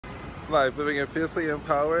Life, living and fiercely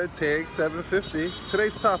empowered, take 750.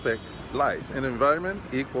 Today's topic, life and environment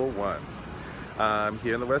equal one. I'm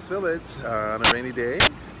here in the West Village on a rainy day,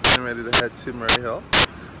 getting ready to head to Murray Hill.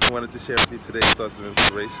 I wanted to share with you today's source of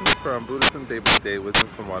inspiration from Buddhism Day by Day, Wisdom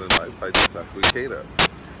for Modern Life by Daisaku.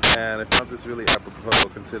 And I found this really apropos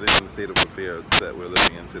considering the state of affairs that we're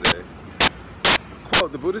living in today.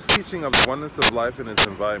 Quote, the Buddhist teaching of the oneness of life and its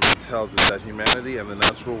environment tells us that humanity and the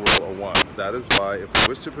natural world are one. That is why, if we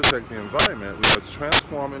wish to protect the environment, we must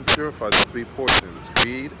transform and purify the three portions,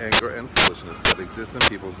 greed, anger, and foolishness that exist in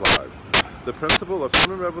people's lives. The principle of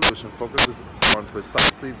human revolution focuses on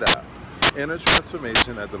precisely that, inner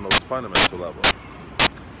transformation at the most fundamental level.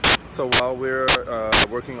 So while we're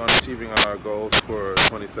working on achieving our goals for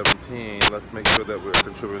 2017, let's make sure that we're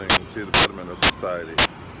contributing to the betterment of society.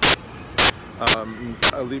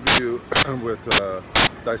 I'll leave you with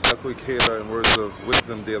Daisaku Ikeda and Words of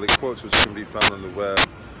Wisdom Daily Quotes, which can be found on the web,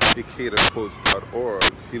 ikedaquotes.org.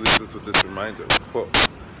 He leaves us with this reminder, quote,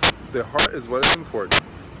 the heart is what is important.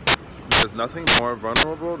 There's nothing more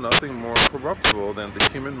vulnerable, nothing more corruptible than the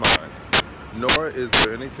human mind, nor is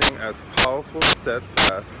there anything as powerful,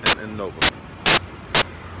 steadfast, and ennobling.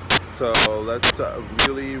 So let's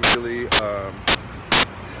really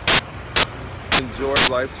enjoy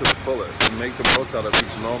life to the fullest and make the most out of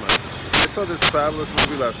each moment. I saw this fabulous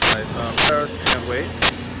movie last night, Paris Can't Wait.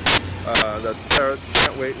 That's Paris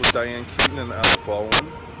Can't Wait with Diane Keaton and Alec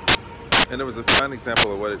Baldwin. And it was a fine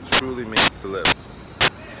example of what it truly means to live.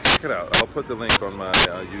 Check it out. I'll put the link on my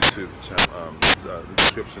YouTube channel,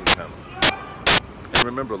 description channel. And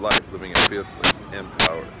remember life, living it fiercely,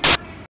 empowered.